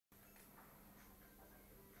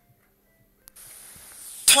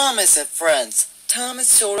Thomas and Friends, Thomas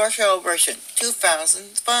Sodor Show version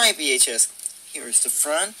 2005 VHS. Here is the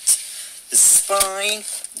front, the spine,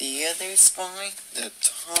 the other spine, the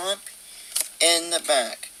top, and the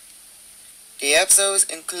back. The episodes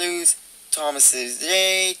include Thomas's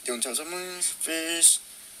Day, Don't Tell Someone's Fish,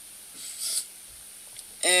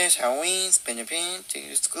 it's Halloween, Spin a Pin,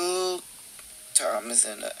 to school, Thomas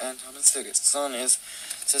and Thomas took his son is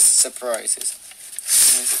just surprises.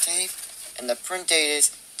 Here's the tape, and the print date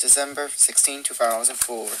is December 16,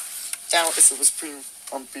 2004. Now it was printed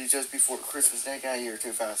on just before Christmas. That got year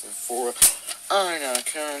 2004. I'm not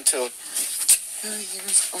counting until 2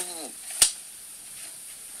 years old.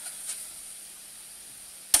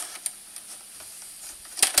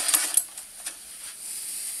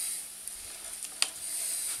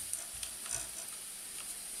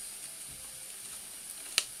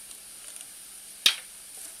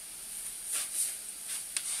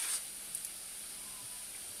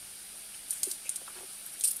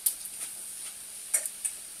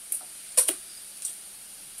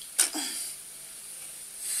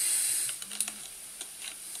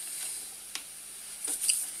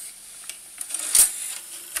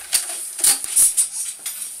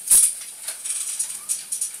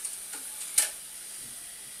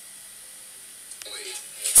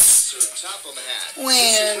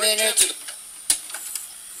 Wait a minute.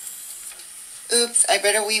 Oops, I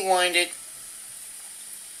better rewind it.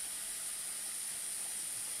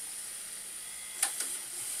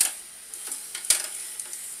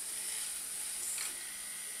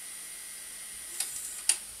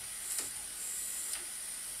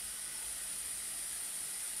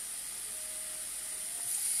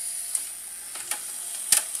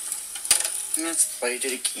 Let's play it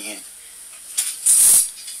again.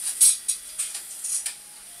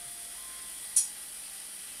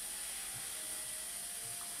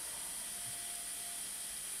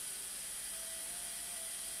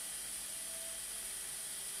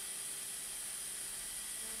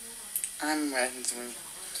 I'm writing through.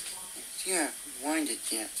 You haven't wind it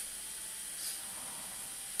yet.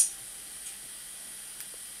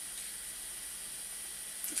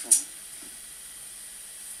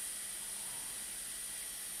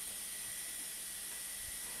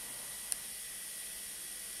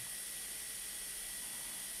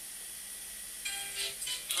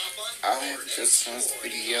 I just watched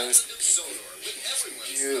videos.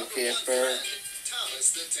 You Kipper.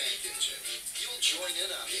 Thomas the Tank Engine. You'll join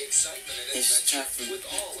in on the excitement and adventure with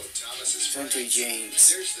all of Thomas's friends.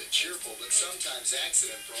 James. There's the cheerful but sometimes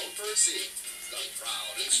accident-prone Percy, the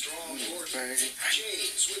proud and strong Gordon,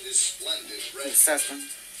 James with his splendid red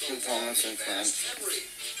Thomas and Friends. Henry,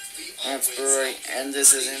 the That's always right, and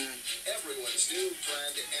this is in everyone's new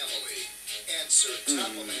friend Emily, and Sir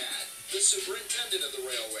Topham Hatt, the superintendent of the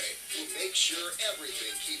railway, who makes sure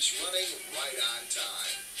everything keeps running right on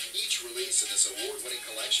time. Each release in this award-winning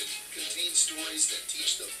collection contains stories that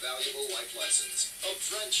teach the valuable life lessons of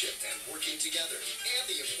friendship and working together, and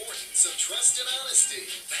the importance of trust and honesty.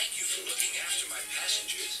 Thank you for looking after my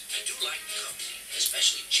passengers. I do like company,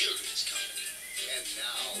 especially children's company. And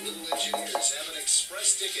now, little engineers have an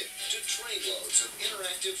express ticket to trainloads of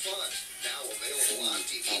interactive fun, now available on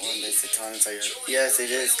DVD. Yes, it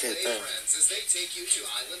is, kid. Friends as they take you to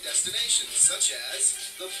island destinations such as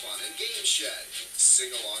the Fun and Game Shed,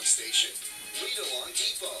 Sing-Along Station, Read-Along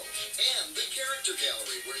Depot, and the Character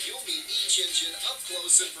Gallery, where you'll meet each engine up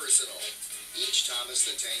close and personal. Each Thomas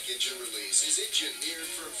the Tank Engine release is engineered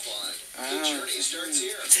for fun. The journey starts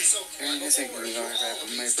here, so climb aboard for all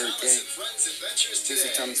of these Thomas and Friends adventures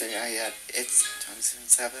today. It's Thomas and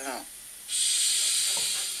Seven Home.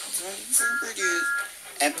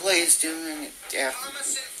 And plays doing it after.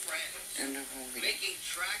 Thomas and Friends, making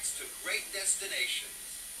tracks to great destinations.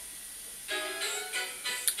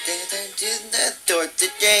 The door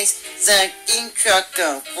today's sucking truck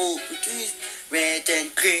of full of trees, red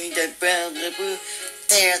and green and brown and blue.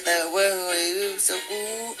 They're the world so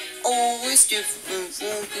cool, always different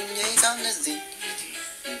from the days on the sea.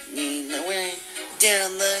 In the way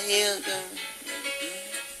down the hill.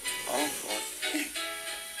 Oh boy.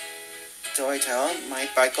 Storyteller, my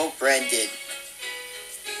Michael Brandon.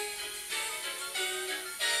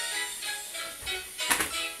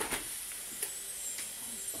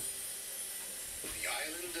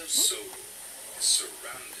 Sodor is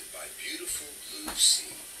surrounded by beautiful blue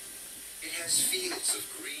sea. It has fields of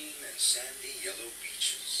green and sandy yellow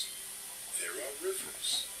beaches. There are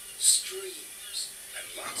rivers, streams, and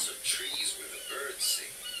lots of trees where the birds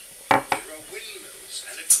sing. There are windmills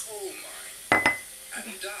and a coal mine,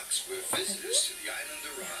 and docks where visitors to the island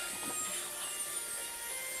arrive.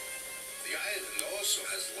 The The island also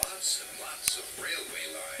has lots and lots of railway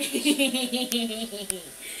lines.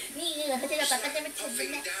 你以为这个把大家们吃进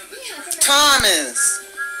来？ Thomas!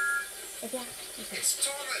 对不对？ It's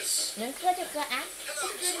Thomas. 能喝就喝啊，不 Hello,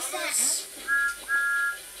 喝就算啊。 Thomas.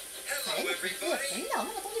 反 Hello, 正你喝 everybody. 真的，那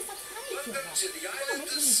个东西放太久了， Welcome to the 这个没 island 给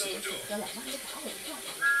of 你几个 Sodor. 酒了，那还得把我挂上。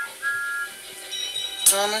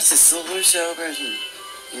 Thomas, the silver show person.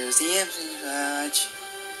 Here's the empty badge.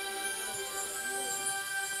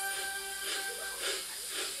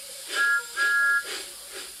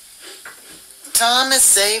 Thomas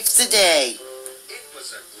saves the day. It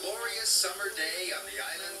was a glorious summer day on the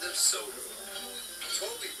island of Sodor.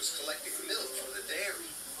 Toby was collecting milk from the dairy.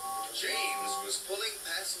 James was pulling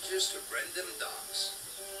passengers to Brendam docks.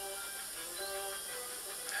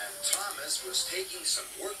 And Thomas was taking some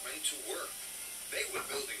workmen to work. They were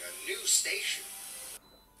building a new station.